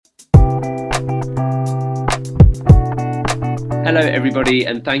Hello, everybody,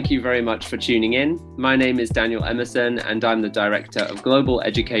 and thank you very much for tuning in. My name is Daniel Emerson, and I'm the Director of Global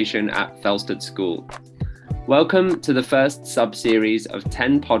Education at Felsted School. Welcome to the first sub-series of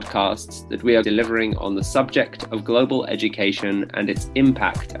 10 podcasts that we are delivering on the subject of global education and its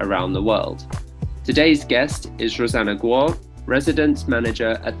impact around the world. Today's guest is Rosanna Guo, Residence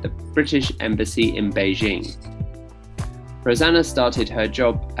Manager at the British Embassy in Beijing. Rosanna started her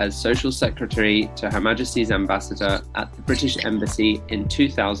job as Social Secretary to Her Majesty's Ambassador at the British Embassy in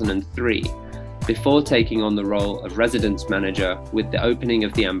 2003, before taking on the role of Residence Manager with the opening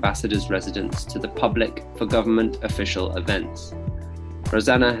of the Ambassador's residence to the public for government official events.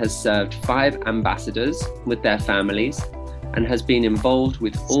 Rosanna has served 5 ambassadors with their families and has been involved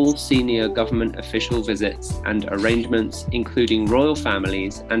with all senior government official visits and arrangements, including royal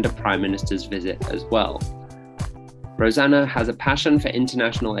families and a Prime Minister's visit as well. Rosanna has a passion for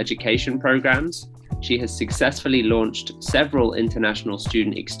international education programs. She has successfully launched several international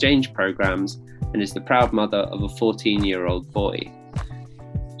student exchange programs and is the proud mother of a 14-year-old boy.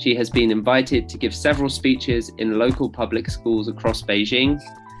 She has been invited to give several speeches in local public schools across Beijing,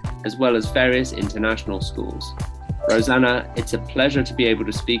 as well as various international schools. Rosanna, it's a pleasure to be able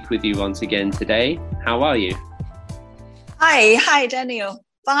to speak with you once again today. How are you? Hi, Daniel.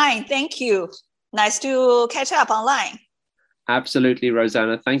 Fine, thank you. Nice to catch up online. Absolutely,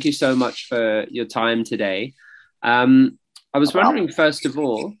 Rosanna. Thank you so much for your time today. I was wondering, first of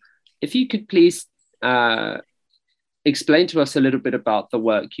all, if you could please explain to us a little bit about the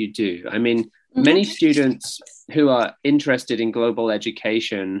work you do. I mean, many students who are interested in global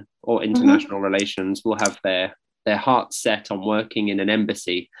education or international relations will have their hearts set on working in an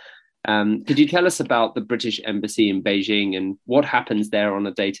embassy. Could you tell us about the British Embassy in Beijing and what happens there on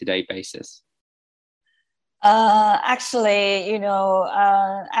a day-to-day basis? Actually,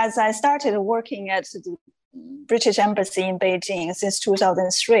 as I started working at the British Embassy in Beijing since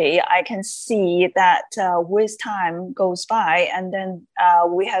 2003, I can see that with time goes by, and then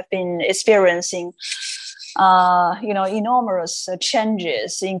we have been experiencing, enormous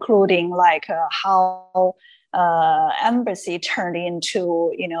changes, including like how embassy turned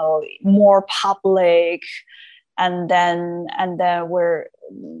into, more public, and then we're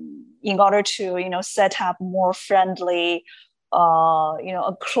in order to, set up more friendly,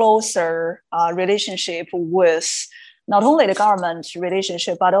 a closer relationship with not only the government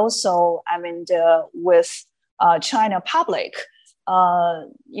relationship, but also, with China public.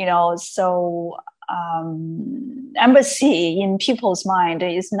 Embassy in people's mind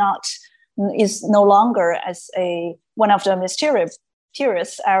is no longer as one of the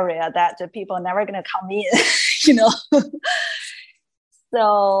mysterious area that the people are never going to come in,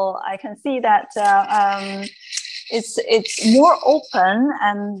 So I can see that it's more open,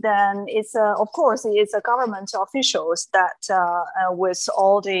 and then it's of course it's a government officials that with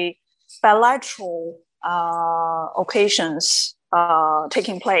all the bilateral occasions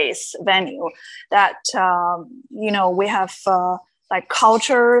taking place venue that we have like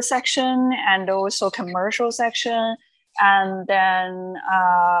culture section and also commercial section, and then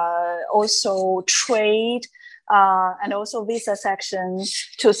also trade. And also visa section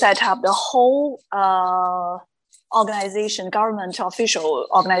to set up the whole organization, government official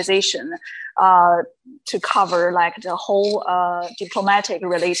organization, to cover like the whole diplomatic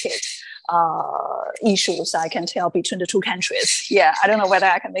related issues, I can tell, between the two countries. Yeah, I don't know whether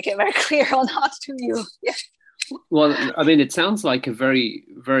I can make it very clear or not to you. Yeah. Well, I mean, it sounds like a very,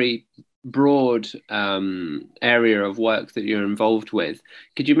 very broad area of work that you're involved with.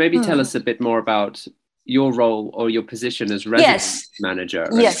 Could you maybe tell us a bit more about your role or your position as residence manager?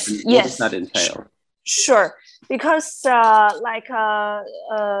 And what does that entail? Sure, because back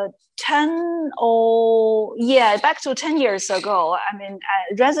to 10 years ago,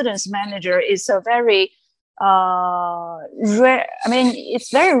 residence manager is a very rare.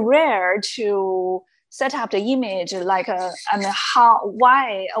 It's very rare to set up the image like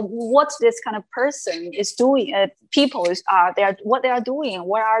what this kind of person is doing. People what they are doing.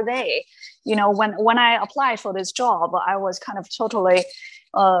 Where are they? When I applied for this job, I was kind of totally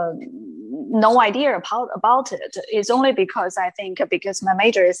no idea about it. It's only because because my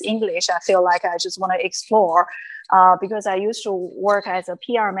major is English, I feel like I just want to explore. Because I used to work as a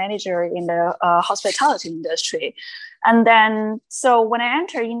PR manager in the hospitality industry. And then, so when I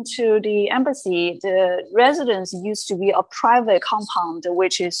entered into the embassy, the residence used to be a private compound,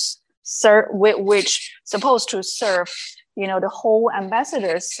 which is supposed to serve, the whole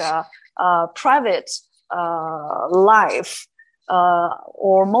ambassador's private life,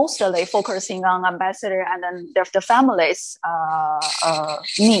 or mostly focusing on ambassador and then the family's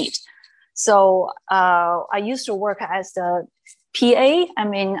need. So I used to work as the PA. I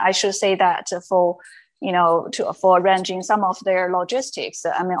mean, I should say that for for arranging some of their logistics.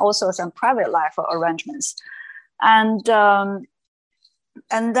 I mean, also some private life arrangements, and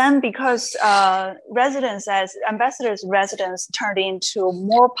then because residence as ambassadors' residence turned into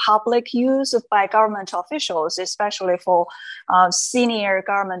more public use by government officials, especially for senior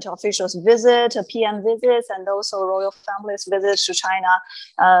government officials PM visits, and also royal families visits to China,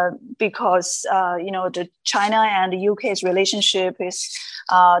 because the China and the UK's relationship is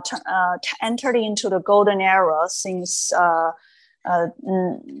entered into the golden era since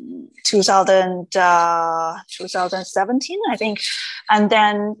 2017, I think. And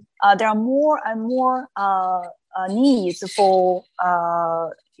then there are more and more needs for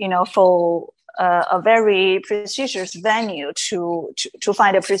a very prestigious venue to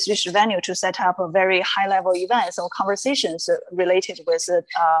find a prestigious venue to set up a very high level events or conversations related with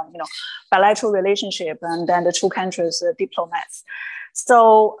bilateral relationship and then the two countries' diplomats.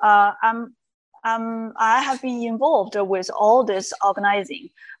 So I have been involved with all this organizing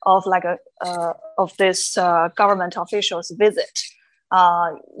of of this government officials visit,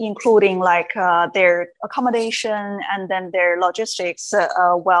 including their accommodation and then their logistics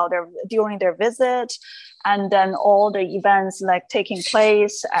during their visit, and then all the events taking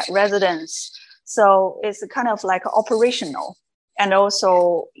place at residence. So it's kind of operational and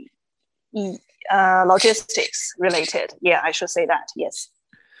also logistics related. Yeah, I should say that. Yes.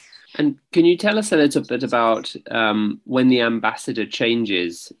 And can you tell us a little bit about when the ambassador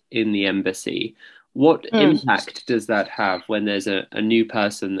changes in the embassy? What impact does that have when there's a new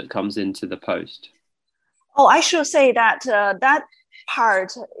person that comes into the post? Oh, I should say that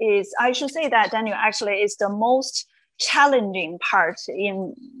Daniel, actually is the most challenging part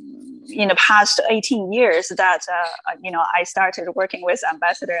in the past 18 years that I started working with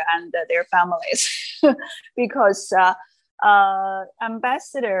ambassador and their families because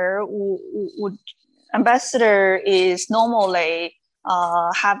ambassador is normally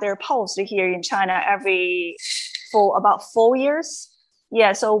have their post here in China for about 4 years.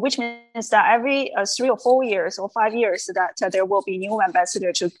 Yeah, so which means that every 3 or 4 years or 5 years that there will be new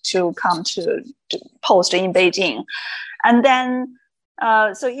ambassador to come to post in Beijing, and then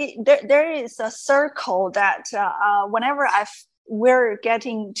there is a circle that whenever we're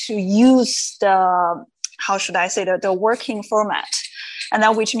getting to use the the working format, and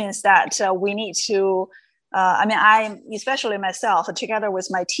that which means that we need to. I especially myself, together with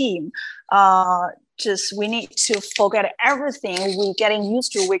my team, we need to forget everything we're getting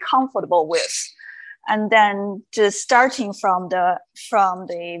used to, we're comfortable with, and then just starting from the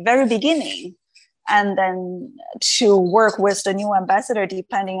very beginning, and then to work with the new ambassador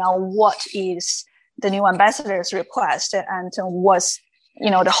depending on what is the new ambassador's request and what's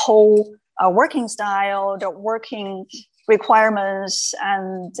the whole working style, the working requirements,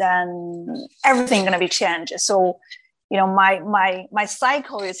 and then everything going to be changed. So my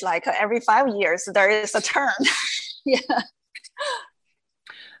cycle is every 5 years there is a turn. Yeah.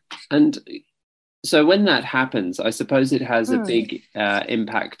 And so when that happens, I suppose it has a big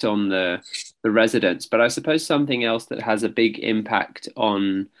impact on the residents, but I suppose something else that has a big impact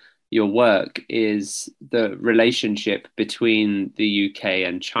on your work is the relationship between the UK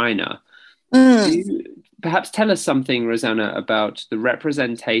and China. Can you perhaps tell us something, Rosanna, about the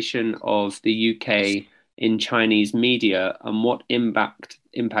representation of the UK in Chinese media and what impact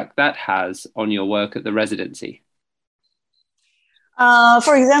that has on your work at the residency?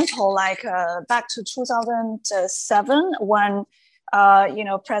 For example, back to 2007 when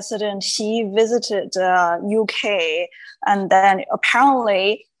President Xi visited UK, and then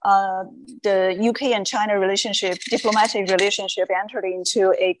apparently the UK and China diplomatic relationship entered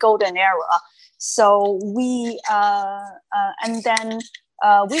into a golden era. So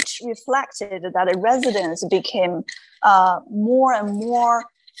which reflected that the residents became more and more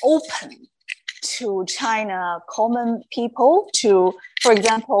open to China common people. For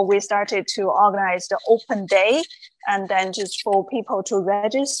example, we started to organize the open day, and then just for people to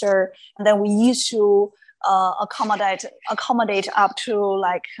register, and then we used to accommodate up to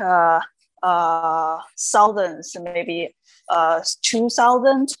thousands, maybe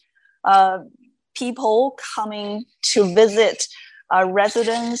 2,000 people coming to visit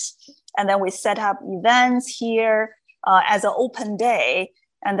residents, and then we set up events here as an open day,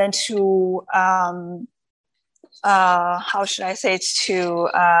 and then to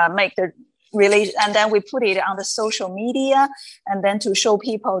make the relation, and then we put it on the social media, and then to show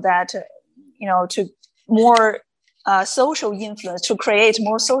people that to more social influence, to create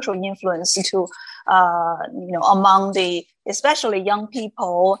more social influence, to among the especially young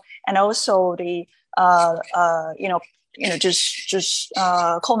people, and also the just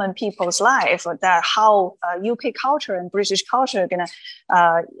common people's life, that how UK culture and British culture gonna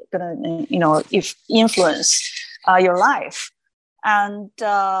if influence your life. And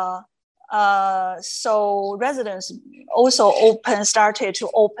so residents also started to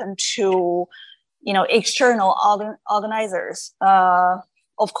open to external organizers.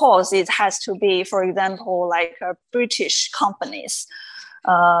 Of course, it has to be, for example, like British companies,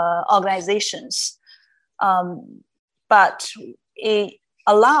 organizations. But it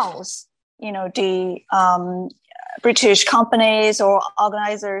allows, the British companies or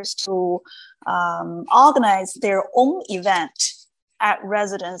organizers to organize their own event at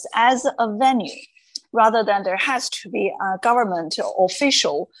residence as a venue, rather than there has to be a government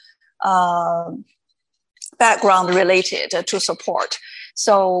official background related to support.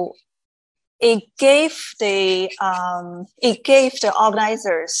 So it gave the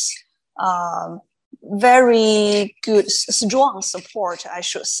organizers very good, strong support, I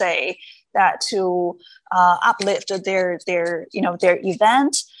should say, that to uplift their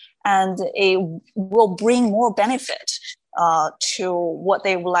event, and it will bring more benefit to what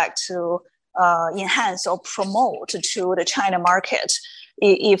they would like to enhance or promote to the China market.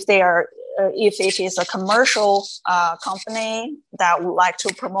 If it is a commercial company that would like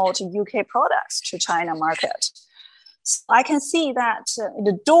to promote UK products to China market. So I can see that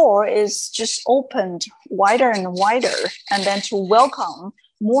the door is just opened wider and wider, and then to welcome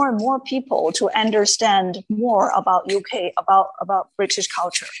more and more people to understand more about UK, about British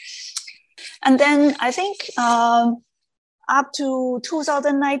culture. And then I think up to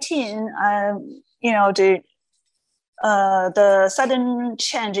 2019, the sudden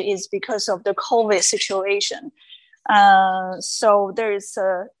change is because of the COVID situation. So there is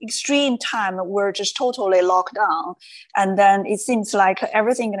an extreme time we're just totally locked down, and then it seems like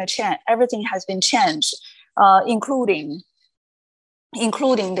everything has been changed, including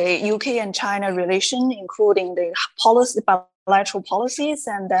the UK and China relation, including the bilateral policies,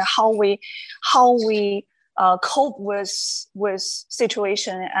 and how we cope with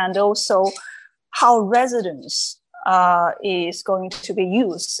situation, and also how residence is going to be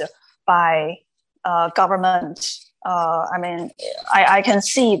used by government. I can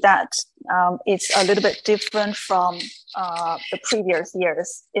see that it's a little bit different from the previous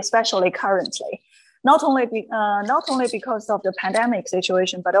years, especially currently. Not only because of the pandemic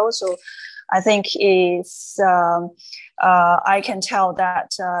situation, but also I think I can tell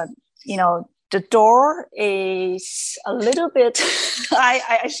that the door is a little bit.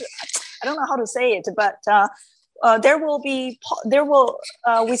 I don't know how to say it, but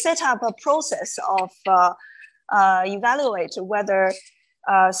we set up a process of evaluate whether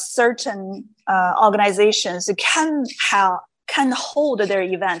certain organizations can hold their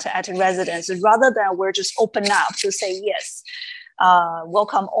event at a residence, rather than we're just open up to say yes,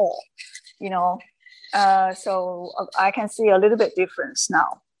 welcome all. So I can see a little bit difference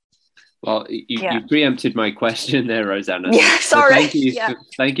now. Well, you preempted my question there, Rosanna. Yeah, sorry. So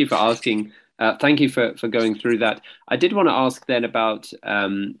thank you for asking. Thank you for going through that. I did want to ask then about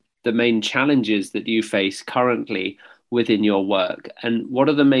the main challenges that you face currently within your work, and what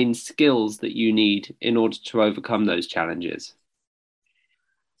are the main skills that you need in order to overcome those challenges?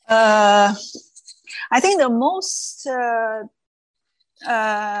 I think the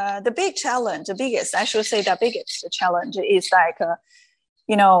biggest challenge is like,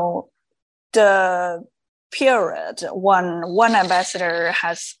 the period when one ambassador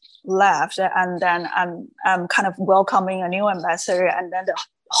has left, and then I'm kind of welcoming a new ambassador, and then the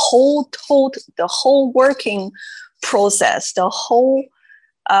whole working process, the whole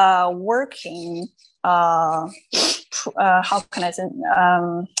working how can I say,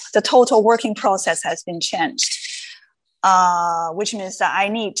 the total working process has been changed, which means that I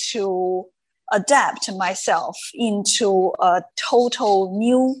need to adapt myself into a total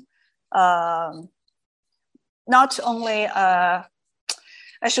new, not only I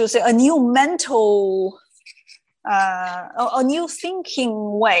should say a new mental, a new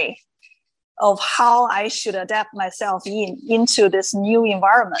thinking way of how I should adapt myself into this new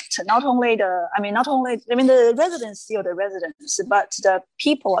environment. The residents still the residents, but the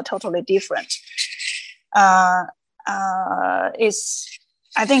people are totally different. That is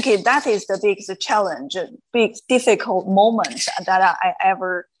the biggest challenge, big difficult moment that I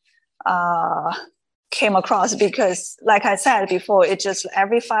ever came across, because like I said before, it's just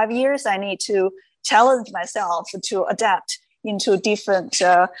every 5 years I need to challenge myself to adapt into different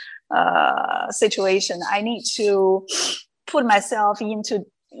situation. I need to put myself into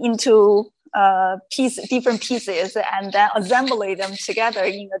different pieces and then assembly them together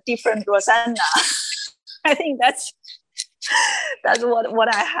in a different Rosanna. I think that's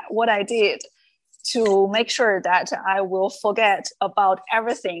what I did to make sure that I will forget about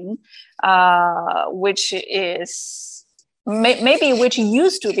everything, which is maybe which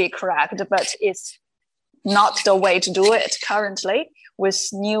used to be correct, but it's not the way to do it currently with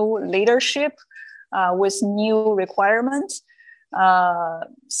new leadership, with new requirements.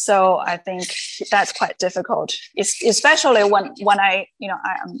 So I think that's quite difficult, especially when I,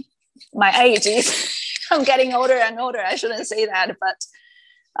 my age is, I'm getting older and older. I shouldn't say that, but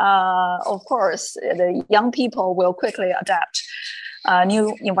of course, the young people will quickly adapt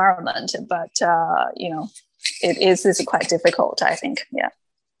new environment. But it is quite difficult, I think. Yeah,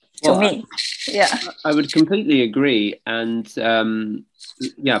 to me. Yeah, I would completely agree, and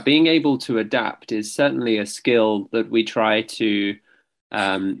being able to adapt is certainly a skill that we try to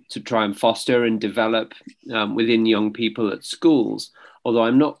try and foster and develop within young people at schools. Although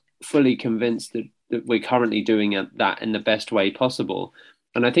I'm not fully convinced that we're currently doing that in the best way possible.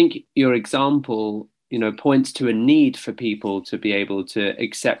 And I think your example, points to a need for people to be able to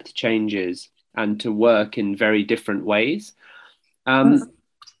accept changes and to work in very different ways.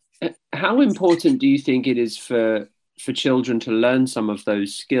 How important do you think it is for children to learn some of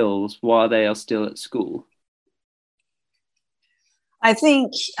those skills while they are still at school? I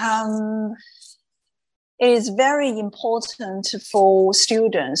think it is very important for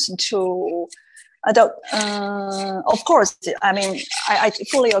students to adopt. Of course, I mean, I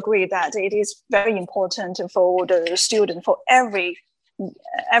fully agree that it is very important for the student, for every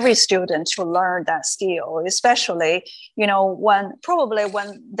student to learn that skill, especially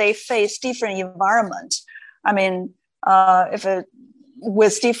when they face different environment. I mean,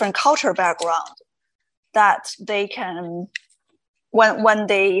 with different cultural background, that they can, when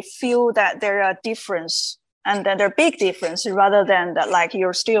they feel that there are difference, and then there are big difference, rather than that like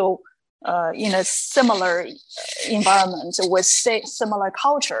you're still in a similar environment with similar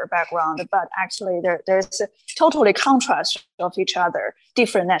culture background, but actually there's a totally contrast of each other,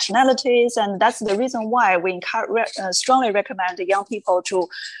 different nationalities, and that's the reason why we strongly recommend the young people to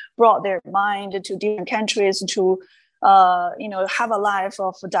broaden their mind to different countries, to have a life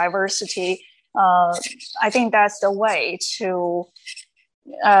of diversity. I think that's the way to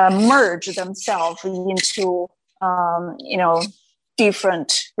merge themselves into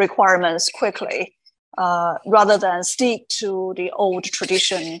different requirements quickly, rather than stick to the old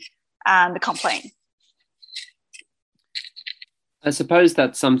tradition and complain. I suppose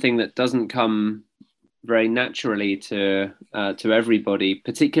that's something that doesn't come very naturally to everybody,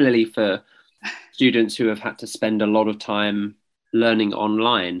 particularly for students who have had to spend a lot of time learning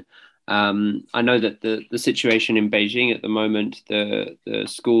online. I know that the situation in Beijing at the moment, the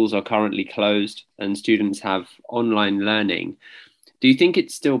schools are currently closed and students have online learning. Do you think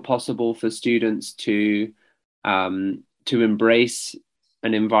it's still possible for students to embrace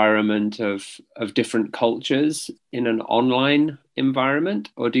an environment of different cultures in an online environment?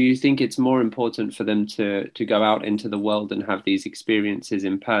 Or do you think it's more important for them to go out into the world and have these experiences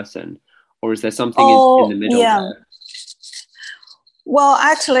in person? Or is there something in the middle there? Well,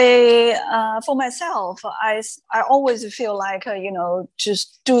 actually, for myself, I always feel like,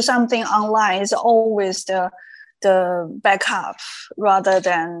 just do something online is always the backup, rather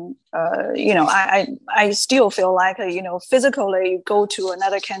than, I still feel like, physically you go to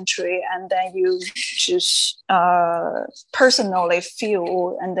another country and then you just personally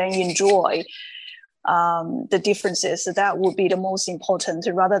feel and then enjoy the differences. That would be the most important,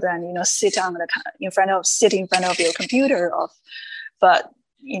 rather than, sit in front of your computer but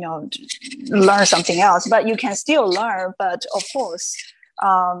learn something else. But you can still learn, but of course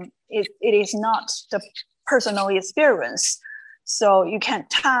it is not the personal experience, so you can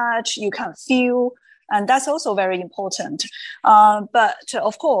touch, you can feel, and that's also very important. But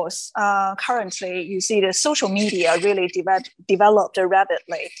of course, currently you see the social media really developed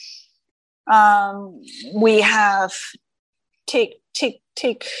rapidly. We have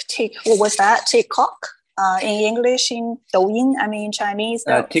what was that? TikTok. In English, in Douyin, in Chinese,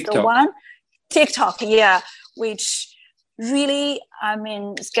 TikTok. The one, TikTok, yeah, which really,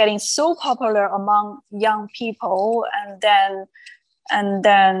 is getting so popular among young people, and then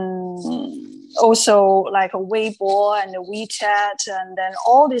also like a Weibo and a WeChat, and then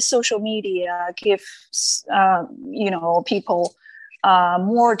all these social media gives people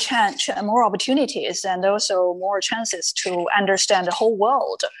more chance, more opportunities, and also more chances to understand the whole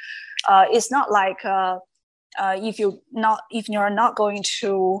world. It's not like if you're not going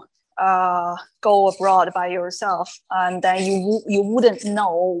to go abroad by yourself, and then you wouldn't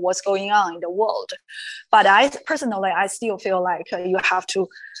know what's going on in the world. But I personally, I still feel like you have to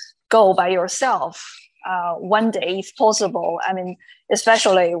go by yourself one day if possible. I mean,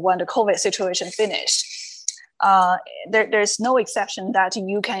 especially when the COVID situation finished. There's no exception that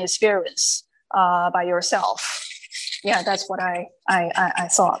you can experience by yourself. Yeah, that's what I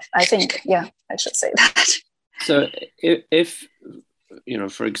thought. I think, yeah, I should say that. So if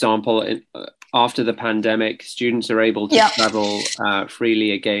for example, after the pandemic, students are able to travel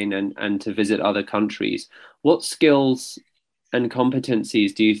freely again and to visit other countries, what skills and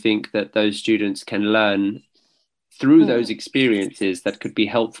competencies do you think that those students can learn through those experiences that could be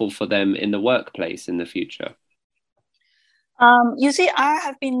helpful for them in the workplace in the future? You see, I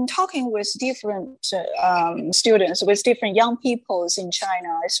have been talking with different students, with different young peoples in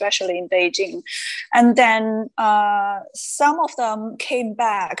China, especially in Beijing. And then some of them came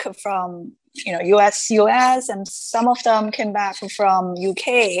back from US, and some of them came back from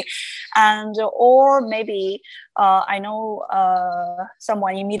UK, and or maybe I know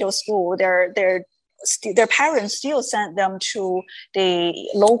someone in middle school. Their parents still sent them to the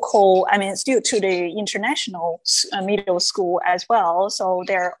local, still to the international middle school as well. So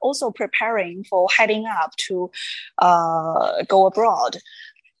they're also preparing for heading up to go abroad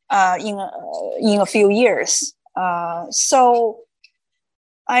in a few years. So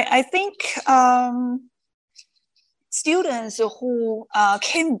I think students who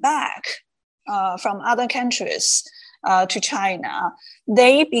came back from other countries to China,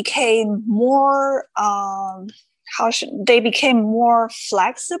 they became more more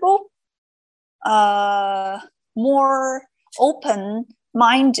flexible, more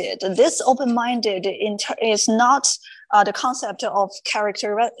open-minded. This open-minded is not the concept of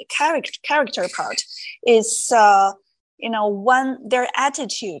character part. Is when their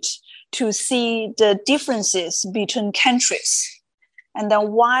attitude to see the differences between countries. And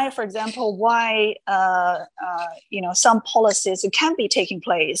then for example, some policies can be taking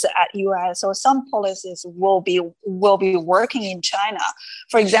place at US, or some policies will be working in China.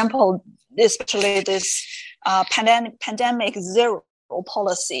 For example, especially this pandemic zero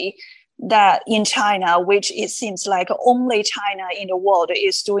policy that in China, which it seems like only China in the world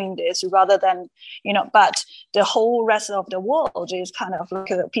is doing this, rather than but the whole rest of the world is kind of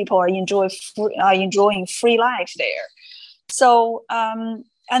like people are enjoying free life there. So and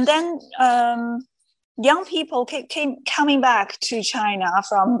then young people coming back to China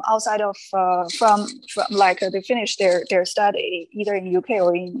from outside of from like they finished their study either in UK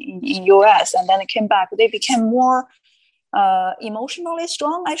or in US, and then they came back. They became more emotionally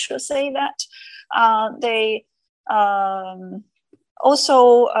strong, I should say that. They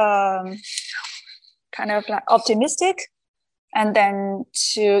also kind of like optimistic, and then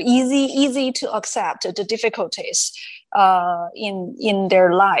easy to accept the difficulties in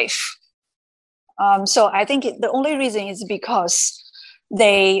their life. So I think the only reason is because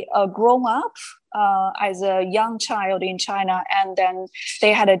they grown up as a young child in China, and then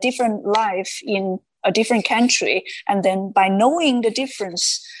they had a different life in a different country, and then by knowing the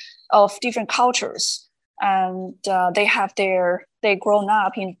difference of different cultures, and they grown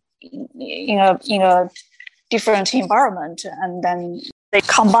up in a different environment, and then they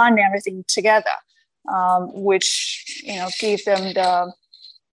combine everything together, which give them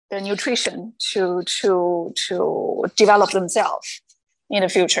the nutrition to develop themselves in the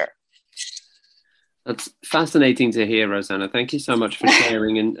future. That's fascinating to hear, Rosanna. Thank you so much for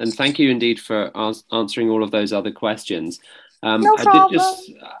sharing, and thank you indeed for answering all of those other questions. No problem.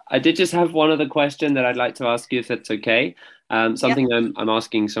 I did just have one other question that I'd like to ask you, if that's okay. Something I'm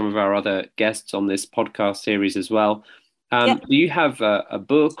asking some of our other guests on this podcast series as well. Do you have a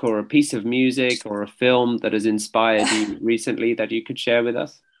book or a piece of music or a film that has inspired you recently that you could share with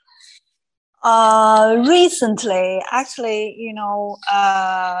us? Recently, actually,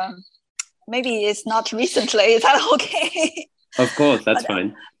 maybe it's not recently. Is that okay? Of course, that's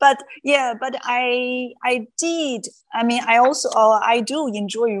fine. But I did. I do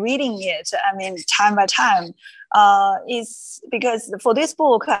enjoy reading it. Time by time. Is because for this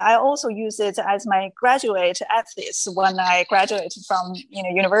book, I also use it as my graduate thesis when I graduated from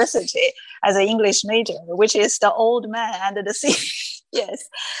university as an English major, which is The Old Man and the Sea. Yes,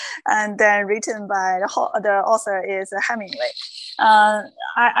 and then written by the author is Hemingway.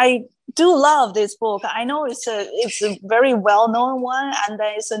 I do love this book. I know it's a very well-known one, and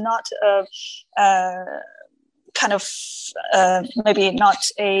it's not kind of maybe not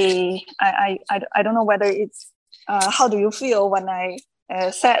a. I don't know whether it's. How do you feel when I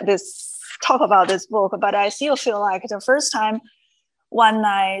talk about this book? But I still feel like the first time when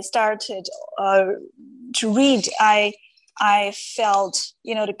I started to read, I felt,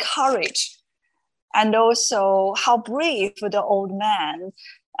 the courage, and also how brave the old man,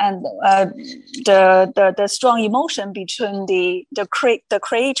 and the strong emotion between the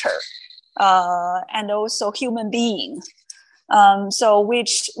creator and also human being. So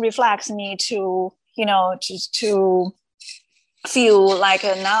which reflects me to to feel like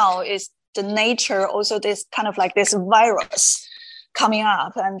now is the nature also this kind of like this virus coming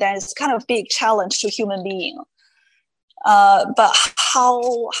up, and there's kind of big challenge to human being. But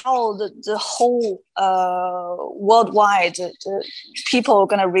how the whole worldwide the people are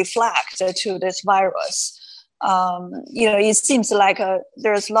going to reflect to this virus? It seems like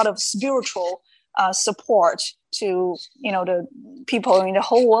there's a lot of spiritual support to the people in the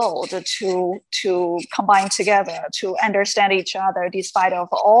whole world to combine together to understand each other despite of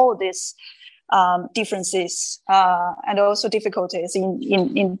all these differences and also difficulties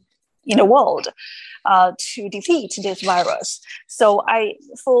in the world to defeat this virus. So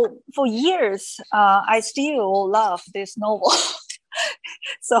for years I still love this novel.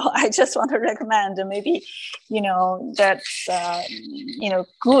 So I just want to recommend maybe that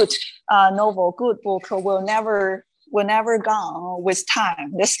good novel, good book will never gone with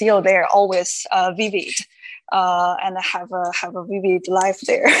time. They're still there, always vivid, and have a vivid life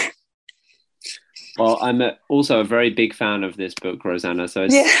there. Well, I'm also a very big fan of this book, Rosanna. So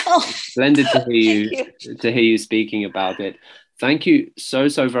it's splendid to hear you speaking about it. Thank you so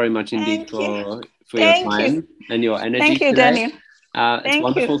very much indeed for your time and your energy. Thank you, today. Daniel. It's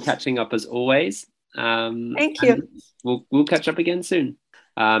wonderful catching up as always. Thank you. We'll catch up again soon.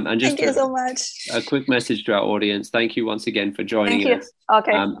 And just thank you so much. A quick message to our audience. Thank you once again for joining us.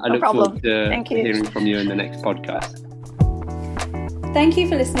 Okay, I no look problem. forward to hearing from you in the next podcast. Thank you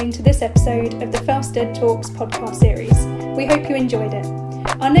for listening to this episode of the Felsted Talks podcast series. We hope you enjoyed it.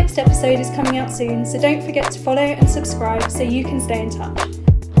 Our next episode is coming out soon, so don't forget to follow and subscribe so you can stay in touch.